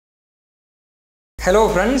Hello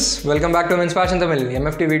friends, welcome back to Men's Fashion Tamil.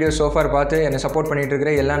 MFT video so far பார்த்து என்னை support பண்ணிட்டு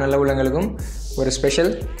இருக்கிற எல்லா நல்ல உள்ளங்களுக்கும் ஒரு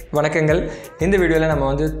ஸ்பெஷல் வணக்கங்கள். இந்த வீடியோவில் நம்ம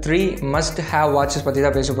வந்து 3 must have watches பற்றி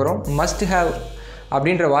தான் பேச போகிறோம். must have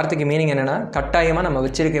அப்படின்ற வார்த்தைக்கு மீனிங் என்னென்னா கட்டாயமாக நம்ம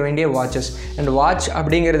வச்சிருக்க வேண்டிய வாட்சஸ். அண்ட் வாட்ச்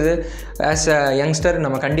அப்படிங்கிறது ஆஸ் அ யங்ஸ்டர்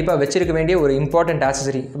நம்ம கண்டிப்பாக வச்சிருக்க வேண்டிய ஒரு இம்பார்ட்டண்ட்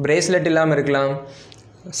ஆக்சசரி. பிரேஸ்லெட் இல்லாமல் இருக்கலாம்,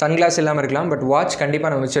 சன்கிளாஸ் இல்லாமல் இருக்கலாம், பட் வாட்ச் கண்டிப்பாக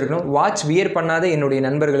நம்ம வச்சுருக்கணும். வாட்ச் வியர் பண்ணாத என்னுடைய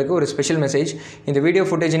நண்பர்களுக்கு ஒரு ஸ்பெஷல் மெசேஜ். இந்த வீடியோ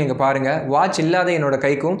ஃபுட்டேஜ் நீங்கள் பாருங்கள். வாட்ச் இல்லாத என்னோட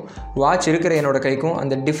கைக்கும் வாட்ச் இருக்கிற என்னோட கைக்கும்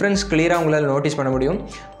அந்த டிஃப்ரென்ஸ் கிளியராக உங்களால் நோட்டீஸ் பண்ண முடியும்.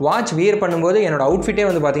 வாட்ச் வியர் பண்ணும்போது என்னோட அவுட்ஃபிட்டே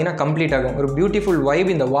வந்து பார்த்திங்கன்னா கம்ப்ளீட் ஆகும். ஒரு பியூட்டிஃபுல்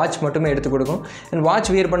வைப் இந்த வாட்ச் மட்டுமே எடுத்து கொடுக்கும். அண்ட்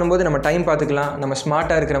வாட்ச் வியர் பண்ணும்போது நம்ம டைம் பார்த்துக்கலாம், நம்ம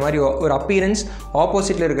ஸ்மார்ட்டாக இருக்கிற மாதிரி ஒரு அப்பீரன்ஸ்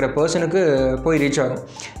ஆப்போசிட்டில் இருக்கிற பர்சனுக்கு போய் ரீச் ஆகும்.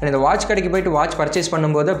 அண்ட் இந்த வாட்ச் கடைக்கு போய்ட்டு வாட்ச் பர்ச்சேஸ்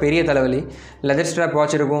பண்ணும்போது பெரிய தலைவலி. லெதர் ஸ்ட்ராப்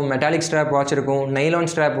வாட்ச் இருக்கும், மெட்டாலிக் ஸ்ட்ராப் வாட்ச் இருக்கும், நைலான்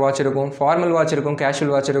ஸ்ட்ராப் வாட்ச் இருக்கும், ஃபார்மல் வாட்ச் இருக்கும், கேஷுவல்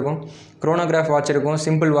வாட்ச் இருக்கும், குரோனோகிராஃப் வாட்ச் இருக்கும்,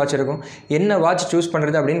 சிம்பிள் வாட்ச் இருக்கும். என்ன வாட்ச் சூஸ்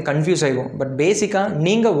பண்ணுறது அப்படின்னு கன்ஃபியூஸ் ஆகும். பட் பேசிக்காக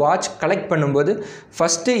நீங்கள் வாட்ச் கலெக்ட் பண்ணும்போது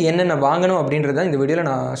ஃபஸ்ட்டு என்னென்ன வாங்கணும் அப்படின்றத இந்த வீடியோவில்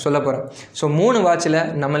நான் சொல்ல போகிறேன். ஸோ 3 வாட்சில்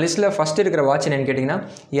நம்ம லிஸ்ட்டில் ஃபஸ்ட்டு இருக்கிற வாட்ச் என்னென்னு கேட்டிங்கன்னா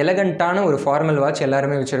எலகண்ட்டான ஒரு ஃபார்மல் வாட்ச்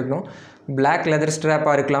எல்லாருமே வச்சுருக்கணும். பிளாக் லெதர்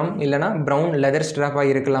ஸ்ட்ராப்பாக இருக்கலாம், இல்லைனா ப்ரௌன் லெதர் ஸ்ட்ராப்பாக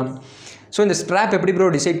இருக்கலாம். ஸோ இந்த ஸ்ட்ராப் எப்படி ப்ரோ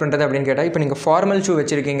டிசைட் பண்ணுறது அப்படின்னு கேட்டால், இப்போ நீங்கள் ஃபார்மல் ஷூ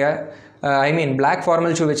வச்சுருக்கீங்க, பிளாக்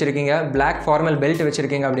ஃபார்மல் ஷூ வச்சுருக்கீங்க, பிளாக் ஃபார்மல் பெல்ட்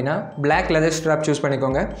வச்சுருக்கீங்க அப்படின்னா பிளாக் லெதர் ஸ்ட்ராப் சூஸ்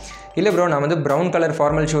பண்ணிக்கோங்க. இல்லை ப்ரோ நான் வந்து ப்ரௌன் கலர்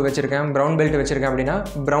ஃபார்மல் ஷூ வச்சுருக்கேன், ப்ரௌன் பெல்ட் வச்சுருக்கேன் அப்படின்னா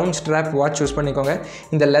ப்ரௌன் ஸ்ட்ராப் வாட்ச் சூஸ் பண்ணிக்கோங்க.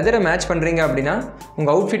 இந்த லெதரை மேட்ச் பண்ணுறீங்க அப்படின்னா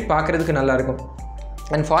உங்கள் அவுட்ஃபிட் பார்க்குறதுக்கு நல்லாயிருக்கும்.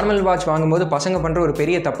 அண்ட் ஃபார்மல் வாட்ச் வாங்கும்போது பசங்க பண்ணுற ஒரு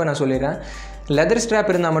பெரிய தப்பை நான் சொல்லிடுறேன். லெதர் ஸ்ட்ராப்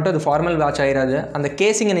இருந்தால் மட்டும் அது ஃபார்மல் வாட்ச் ஆகிடாது. அந்த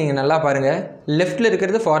கேஸிங்கை நீங்கள் நல்லா பாருங்கள். லெஃப்ட்டில்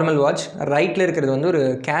இருக்கிறது ஃபார்மல் வாட்ச், ரைட்டில் இருக்கிறது வந்து ஒரு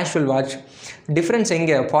கேஷுவல் வாட்ச். டிஃப்ரென்ஸ்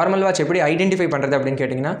எங்கே? ஃபார்மல் வாட்ச் எப்படி ஐடென்டிஃபை பண்ணுறது அப்படின்னு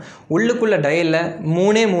கேட்டிங்கன்னா, உள்ளுக்குள்ளே டயலில்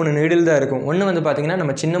 3 நீடில் தான் இருக்கும். ஒன்று வந்து பார்த்திங்கன்னா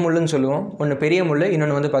நம்ம சின்ன முள்ளுன்னு சொல்லுவோம், ஒன்று பெரிய முள்,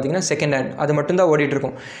 இன்னொன்று வந்து பார்த்திங்கன்னா செகண்ட் ஹேண்ட். அது மட்டும்தான்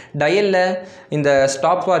ஓடிட்டுருக்கும். டயலில் இந்த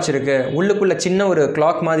ஸ்டாப் வாட்ச் இருக்குது, உள்ளுக்குள்ளே சின்ன ஒரு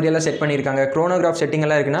கிளாக் மாதிரியெல்லாம் செட் பண்ணியிருக்காங்க, குரோனோகிராஃப்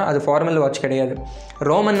செட்டிங்கெல்லாம் இருக்குன்னா அது ஃபார்மல் வாட்ச் கிடையாது.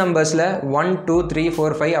 ரோமன் நம்பர்ஸில் 1 2 3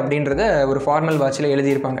 4 5 அப்படின்றத ஒரு ஃபார்மல் வாட்சில்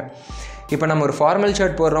எழுதியிருப்பாங்க. இப்போ நம்ம ஒரு ஃபார்மல்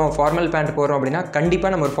ஷர்ட் போடுறோம், ஃபார்மல் பேண்ட் போடுறோம் அப்படின்னா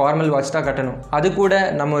கண்டிப்பாக நம்ம ஒரு ஃபார்மல் வாட்ச் தான் கட்டணும். அது கூட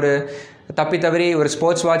நம்ம ஒரு தவறி ஒரு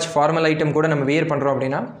ஸ்போர்ட்ஸ் வாட்ச் ஃபார்மல் ஐட்டம் கூட நம்ம வியர் பண்ணுறோம்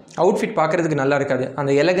அப்படின்னா அவுட்ஃபிட் பார்க்குறதுக்கு நல்லா இருக்காது.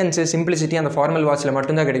 அந்த எலகன்ஸு சிம்பிளிசிட்டி அந்த ஃபார்மல் வாட்சில்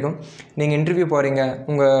மட்டும்தான் கிடைக்கும். நீங்கள் இன்டர்வியூ போகிறீங்க,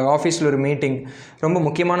 உங்கள் ஆஃபீஸில் ஒரு மீட்டிங், ரொம்ப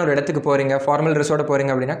முக்கியமான ஒரு இடத்துக்கு போகிறீங்க, ஃபார்மல் ட்ரெஸ்ஸோடு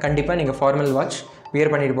போகிறீங்க அப்படின்னா கண்டிப்பாக நீங்கள் ஃபார்மல் வாட்ச்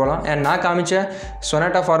வியர் பண்ணிட்டு போகலாம். அண்ட் நான் காமிச்ச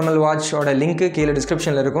சொனாட்டா ஃபார்மல் வாட்சோட லிங்க்கு கீழே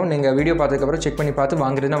டிஸ்கிரிப்ஷனில் இருக்கும். நீங்கள் வீடியோ பார்த்ததுக்கப்புறம் செக் பண்ணி பார்த்து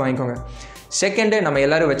வாங்குறதுனா வாங்கிக்கோங்க. செகண்டு நம்ம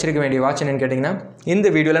எல்லோரும் வச்சிருக்க வேண்டிய வாட்ச் என்னென்னு கேட்டிங்கன்னா, இந்த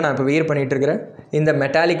வீடியோவில் நான் இப்போ வியர் பண்ணிகிட்டு இருக்கிற இந்த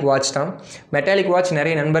மெட்டாலிக் வாட்ச் தான். மெட்டாலிக் வாட்ச்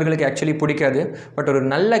நிறைய நண்பர்களுக்கு ஆக்சுவலி பிடிக்காது. பட் ஒரு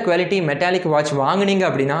நல்ல குவாலிட்டி மெட்டாலிக் வாட்ச் வாங்கினீங்க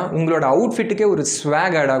அப்படின்னா உங்களோட அவுட்ஃபிட்டுக்கே ஒரு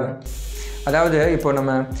ஸ்வாக் ஆட் ஆகும். அதாவது இப்போ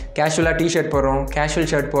நம்ம கேஷுவலாக டிஷர்ட் போடுறோம், கேஷுவல்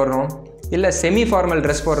ஷர்ட் போடுறோம், இல்லை செமி ஃபார்மல்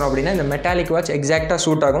ட்ரெஸ் போடுறோம் அப்படின்னா இந்த மெட்டாலிக் வாட்ச் எக்ஸாக்டாக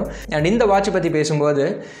சூட் ஆகும். அண்ட் இந்த வாட்சை பற்றி பேசும்போது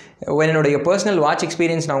என்னுடைய பர்சனல் வாட்ச்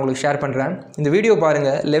எக்ஸ்பீரியன்ஸ் நான் உங்களுக்கு ஷேர் பண்ணுறேன். இந்த வீடியோ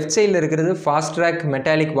பாருங்கள். லெஃப்ட் சைடில் இருக்கிறது ஃபாஸ்ட் ட்ராக்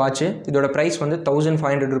மெட்டாலிக் வாட்ச்சு, இதோட ப்ரைஸ் வந்து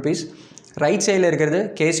 1500 rupees. ரைட் சைடில் இருக்கிறது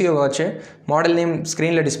கேசியோ வாட்ச்சு, மாடல் நேம்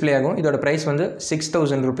ஸ்க்ரீனில் டிஸ்பிளே ஆகும், இதோட ப்ரைஸ் வந்து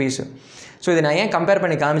 6000 rupees. ஸோ இதை நான் ஏன் கம்பேர்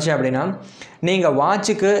பண்ணி காமிச்சேன் அப்படின்னா, நீங்கள்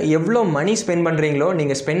வாட்சுக்கு எவ்வளோ மணி ஸ்பெண்ட் பண்ணுறீங்களோ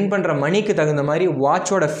நீங்கள் ஸ்பெண்ட் பண்ணுற மணிக்கு தகுந்த மாதிரி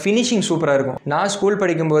வாட்சோட ஃபினிஷிங் சூப்பராக இருக்கும். நான் ஸ்கூல்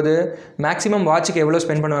படிக்கும்போது மேக்ஸிமம் வாட்சுக்கு எவ்வளோ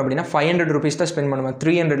ஸ்பெண்ட் பண்ணுவேன் அப்படின்னா 500 rupees தான் ஸ்பெண்ட் பண்ணுவேன்,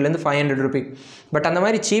 300லேருந்து 500 rupees. பட் அந்த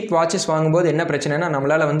மாதிரி சீப் வாட்சஸ் வாங்கும்போது என்ன பிரச்சனைனா,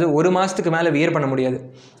 நம்மளால் வந்து 1 மாதத்துக்கு மேலே வியர் பண்ண முடியாது.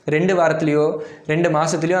 2 வாரத்துலையோ 2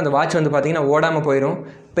 மாதத்துலையோ அந்த வாட்ச் வந்து பார்த்திங்கன்னா ஓடாமல் போயிடும்.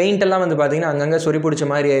 பெயிண்டெல்லாம் வந்து பார்த்திங்கன்னா அங்கங்கே சொறி பிடிச்ச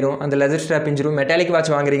மாதிரி ஆயிரும், அந்த லெதர் ஸ்ட்ராப் பிஞ்சிரும். மெட்டாலிக்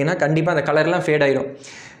வாட்ச் வாங்குறீங்கன்னா கண்டிப்பாக அந்த கலர்லாம் ஃபேட் ஆயிரும்.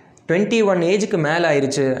 21 ஏஜுக்கு மேலே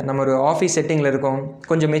ஆயிடுச்சு, நம்ம ஒரு ஆஃபீஸ் செட்டிங்கில் இருக்கோம்,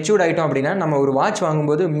 கொஞ்சம் மெச்சூர்ட் ஆகிட்டோம் அப்படின்னா நம்ம ஒரு வாட்ச்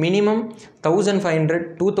வாங்கும்போது மினிமம்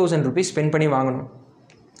 1500-2000 rupees ஸ்பெண்ட் பண்ணி வாங்கணும்.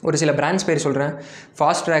 ஒரு சில பிராண்ட்ஸ் பேர் சொல்கிறேன்.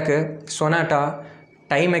 ஃபாஸ்ட் ட்ராக்கு, சொனாட்டா,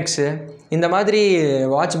 டைமெக்ஸு, இந்த மாதிரி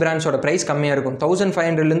வாட்ச் பிராண்ட்ஸோட ப்ரைஸ் கம்மியாக இருக்கும்.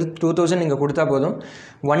 1500லேருந்து 2000 நீங்கள் கொடுத்தா போதும்.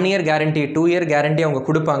 1 year கேரண்டி, 2 year கேரண்டி அவங்க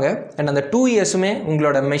கொடுப்பாங்க. அண்ட் அந்த 2 yearsமே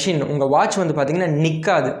உங்களோட மெஷின், உங்கள் வாட்ச் வந்து பார்த்திங்கன்னா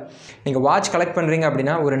நிற்காது. நீங்கள் வாட்ச் கலெக்ட் பண்ணுறீங்க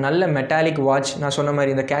அப்படின்னா ஒரு நல்ல மெட்டாலிக் வாட்ச், நான் சொன்ன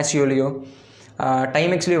மாதிரி இந்த கேசியோலையோ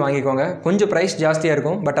டைமெக்ஸ்லேயோ வாங்கிக்கோங்க. கொஞ்சம் ப்ரைஸ் ஜாஸ்தியாக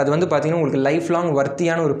இருக்கும், பட் அது வந்து பார்த்திங்கன்னா உங்களுக்கு லைஃப் லாங்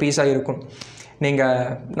வர்த்தியான ஒரு பீஸாக இருக்கும்.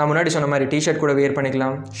 நான் முன்னாடி சொன்ன மாதிரி டிஷர்ட் கூட வியர்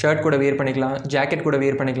பண்ணிக்கலாம், ஷர்ட் கூட வியர் பண்ணிக்கலாம், ஜாக்கெட் கூட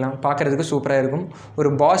வியர் பண்ணிக்கலாம். பார்க்குறதுக்கு சூப்பராக இருக்கும், ஒரு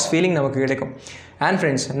பாஸ் ஃபீலிங் நமக்கு கிடைக்கும். அண்ட்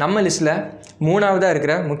ஃப்ரெண்ட்ஸ், நம்ம லிஸ்ட்டில் 3ஆவதாக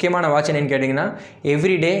இருக்கிற முக்கியமான வாட்ச் என்னென்னு கேட்டிங்கன்னா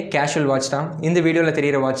எவ்ரிடே கேஷுவல் வாட்ச் தான். இந்த வீடியோவில்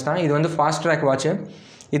தெரிகிற வாட்ச் தான். இது வந்து ஃபாஸ்ட் ட்ராக் வாட்ச்சு.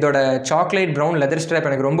 இதோட சாக்லேட் ப்ரௌன் லெதர் ஸ்ட்ராப்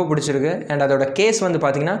எனக்கு ரொம்ப பிடிச்சிருக்கு. அண்ட் அதோட கேஸ் வந்து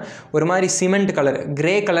பார்த்திங்கன்னா ஒரு மாதிரி சிமெண்ட் கலர்,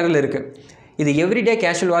 கிரே கலரில் இருக்குது. இது எவ்ரிடே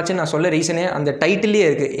கேஷுவல் வாட்ச்னு நான் சொல்ல ரீசனே அந்த டைட்டிலே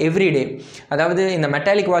இருக்குது, எவ்ரிடே. அதாவது இந்த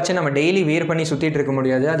மெட்டாலிக் வாட்சை நம்ம டெய்லி வியர் பண்ணி சுற்றிட்டு இருக்க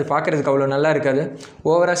முடியாது, அது பார்க்குறதுக்கு அவ்வளோ நல்லா இருக்காது,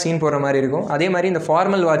 ஓவராக சீன் போடுற மாதிரி இருக்கும். அதே மாதிரி இந்த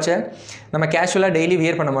ஃபார்மல் வாட்சை நம்ம கேஷுவலாக டெய்லி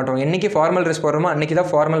வியர் பண்ண மாட்டோம், என்றைக்கு ஃபார்மல் ட்ரெஸ் போடுறோமோ அன்றைக்கி தான்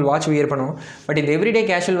ஃபார்மல் வாட்ச் வியர் பண்ணுவோம். பட் இந்த எவ்ரிடே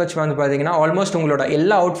கேஷுவல் வாட்ச் வந்து பார்த்தீங்கன்னா ஆல்மோஸ்ட் உங்களோட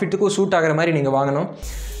எல்லா அவுட்ஃபிட்டுக்கும் சூட் ஆகிற மாதிரி நீங்கள் வாங்கணும்.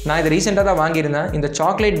 நான் இது ரீசெண்டாக தான் வாங்கியிருந்தேன். இந்த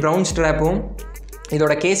சாக்லேட் ப்ரௌன் ஸ்ட்ராப்பும்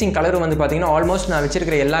இதோட கேசிங் கலரும் வந்து பார்த்திங்கன்னா ஆல்மோஸ்ட் நான்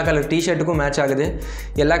வச்சிருக்கிற எல்லா கலர் டிஷர்ட்டுக்கும் மேட்ச் ஆகுது,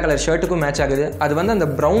 எல்லா கலர் ஷர்ட்டுக்கும் மேட்ச் ஆகுது. அது வந்து அந்த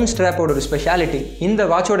ப்ரௌன் ஸ்ட்ராப்போட ஒரு ஸ்பெஷாலிட்டி. இந்த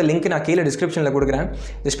வாட்சோட லிங்க் நான் கீழே டிஸ்கிரிப்ஷனில் கொடுக்குறேன்,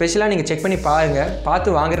 இது ஸ்பெஷலாக நீங்கள் செக் பண்ணி பாருங்கள்,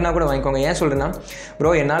 பார்த்து வாங்குறனா கூட வாங்கிக்கோங்க. ஏன் சொல்கிறேன்னா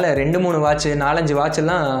ப்ரோ என்னால் 2-3 வாட்ச் 4-5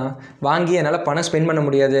 வாட்செல்லாம் வாங்கி என்னால் பணம் ஸ்பெண்ட் பண்ண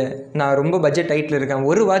முடியாது, நான் ரொம்ப பட்ஜெட் டைட்டில் இருக்கேன்,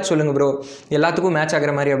 ஒரு வாட்ச் சொல்லுங்கள் ப்ரோ எல்லாத்துக்கும் மேட்ச்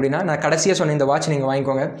ஆகிற மாதிரி அப்படின்னா நான் கடைசியாக சொன்ன இந்த வாட்ச் நீங்கள்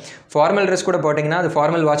வாங்கிக்கோங்க. ஃபார்மல் ட்ரெஸ் கூட போட்டிங்கன்னா அது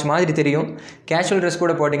ஃபார்மல் வாட்ச் மாதிரி தெரியும், கேஷுவல் ட்ரெஸ்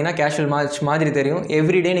கூட போட்டிங்கன்னா கேஷுவல் வாட்ச் மாதிரி தெரியும்.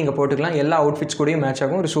 எவ்ரிடே நீங்கள் போட்டுக்கலாம், எல்லா அவுட்ஃபிட்ஸ் கூடயும் மேட்ச்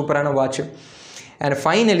ஆகும். ஒரு சூப்பரான வாட்ச். அண்ட்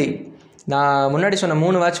ஃபைனலி நான் முன்னாடி சொன்ன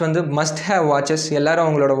 3 வாட்ச் வந்து மஸ்ட் ஹேவ் வாட்சஸ், எல்லோரும்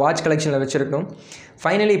அவங்களோட வாட்ச் கலெக்ஷனில் வச்சுருக்கணும்.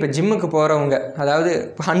 ஃபைனலி இப்போ ஜிம்முக்கு போகிறவங்க, அதாவது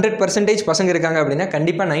 100% பசங்க இருக்காங்க அப்படின்னா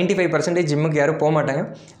கண்டிப்பாக 95% ஜிம்முக்கு யாரும் போக மாட்டாங்க.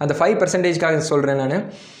 அந்த 5%க்காக சொல்கிறேன் நான்.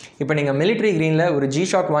 இப்போ நீங்கள் மிலிட்ரி க்ரீனில் ஒரு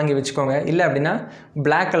G-Shock வாங்கி வச்சுக்கோங்க, இல்லை அப்படின்னா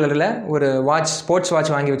பிளாக் கலரில் ஒரு வாட்ச் ஸ்போர்ட்ஸ்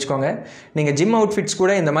வாட்ச் வாங்கி வச்சுக்கோங்க. நீங்கள் ஜிம் அவுட்ஃபிட்ஸ்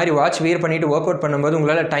கூட இந்த மாதிரி வாட்ச் வியர் பண்ணிவிட்டு ஒர்க் அவுட் பண்ணும்போது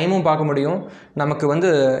உங்களால் டைமும் பார்க்க முடியும். நமக்கு வந்து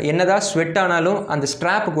என்னதான் ஸ்வெட் ஆனாலும் அந்த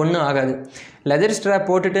ஸ்ட்ராப்புக்கு ஒன்றும் ஆகாது. லெதர் ஸ்ட்ராப்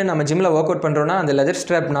போட்டுட்டு நம்ம ஜிம்மில் ஒர்க் அவுட் பண்ணுறோன்னா அந்த லெதர்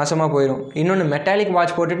ஸ்ட்ராப் நாசமாக போயிடும். இன்னொன்று மெட்டாலிக்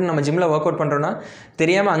வாட்ச் போட்டுட்டு நம்ம ஜிம்மில் ஒர்க் அவுட் பண்ணுறோன்னா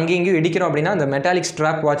தெரியாமல் அங்கேயும் இங்கேயும் இடிக்கிறோம் அப்படின்னா அந்த மெட்டாலிக்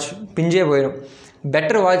ஸ்ட்ராப் வாட்ச் பிஞ்சே போயிடும்.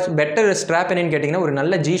 பெட்டர் ஸ்ட்ராப் என்னன்னு கேட்டிங்கன்னா ஒரு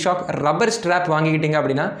நல்ல G-Shock ரப்பர் ஸ்ட்ராப் வாங்கிக்கிட்டிங்க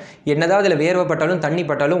அப்படின்னா என்னதான் அதில் வேர்வை பட்டாலும் தண்ணி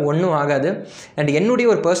பட்டாலும் ஒன்றும் ஆகாது. அண்ட் என்னுடைய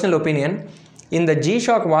ஒரு பர்சனல் ஒப்பீனியன், இந்த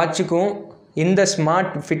G-Shock வாட்சுக்கும் இந்த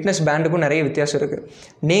ஸ்மார்ட் ஃபிட்னஸ் பேண்டுக்கும் நிறைய வித்தியாசம் இருக்குது.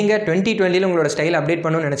 நீங்கள் 2020 உங்களோட ஸ்டைல் அப்டேட்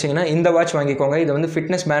பண்ணணும்னு நினச்சிங்கன்னா இந்த வாட்ச் வாங்கிக்கோங்க. இது வந்து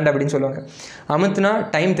ஃபிட்னஸ் பேண்ட் அப்படின்னு சொல்லுவாங்க. அமுத்துனா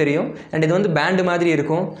டைம் தெரியும், அண்ட் இது வந்து பேண்டு மாதிரி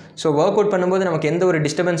இருக்கும். ஸோ ஒர்க் அவுட் பண்ணும்போது நமக்கு எந்த ஒரு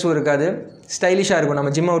டிஸ்டர்பன்ஸும் இருக்காது, ஸ்டைலிஷாக இருக்கும்.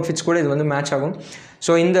 நம்ம ஜிம் அவுட்ஃபிட்ஸ் கூட இது வந்து மேட்ச் ஆகும்.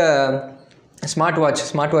 ஸோ இந்த ஸ்மார்ட்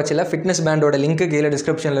வாட்சில் ஃபிட்னஸ் பேண்டோட லிங்க்கு கீழே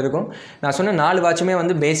டிஸ்கிரிப்ஷனில் இருக்கும். நான் சொன்ன 4 வாட்சுமே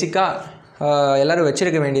வந்து பேசிக்காக எல்லோரும்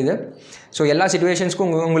வச்சுருக்க வேண்டியது. ஸோ எல்லா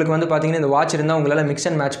சிச்சுவேஷன்ஸ்க்கும் உங்களுக்கு வந்து பார்த்திங்கன்னா இந்த வாட்ச் இருந்தால் உங்களால் மிக்ஸ்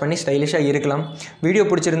அண்ட் மேட்ச் பண்ணி ஸ்டைலிஷாக இருக்கலாம். வீடியோ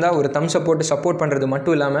பிடிச்சிருந்தா ஒரு தம்ஸ் சப்போர்ட் பண்ணுறது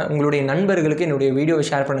மட்டும் இல்லாமல் உங்களுடைய நண்பர்களுக்கு என்னுடைய வீடியோவை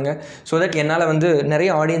ஷேர் பண்ணுங்கள். ஸோ தட் என்னால் வந்து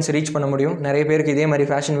நிறைய ஆடியன்ஸ் ரீச் பண்ண முடியும், நிறைய பேருக்கு இதே மாதிரி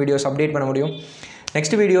ஃபேஷன் வீடியோஸ் அப்டேட் பண்ண முடியும்.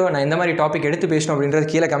 நெக்ஸ்ட் வீடியோ நான் எந்த மாதிரி டாபிக் எடுத்து பேசணும் அப்படின்றது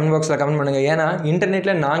கீழே கமெண்ட் பாக்ஸில் கமெண்ட் பண்ணுங்கள். ஏன்னா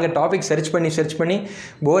இன்டர்நெட்டில் நாங்கள் டாபிக் சர்ச் பண்ணி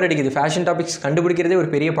போர் அடிக்குது. ஃபேஷன் டாபிக்ஸ் கண்டுபிடிக்கிறதே ஒரு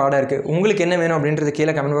பெரிய பாடாக இருக்குது. உங்களுக்கு என்ன வேணும் அப்படின்றது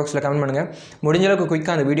கீழே கமெண்ட் பாக்ஸில் கமெண்ட் பண்ணுங்கள். முடிஞ்ச அளவுக்கு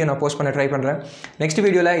குயிக்காக அந்த வீடியோ நான் போஸ்ட் பண்ண ட்ரை பண்ணுறேன். நெக்ஸ்ட்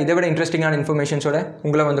வீடியோவில் இதை விட இன்ட்ரெஸ்டிங்கான இன்ஃபர்மேஷன்ஸோட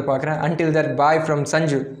உங்களை வந்து பார்க்குறேன். Until that, bye from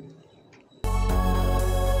Sanju.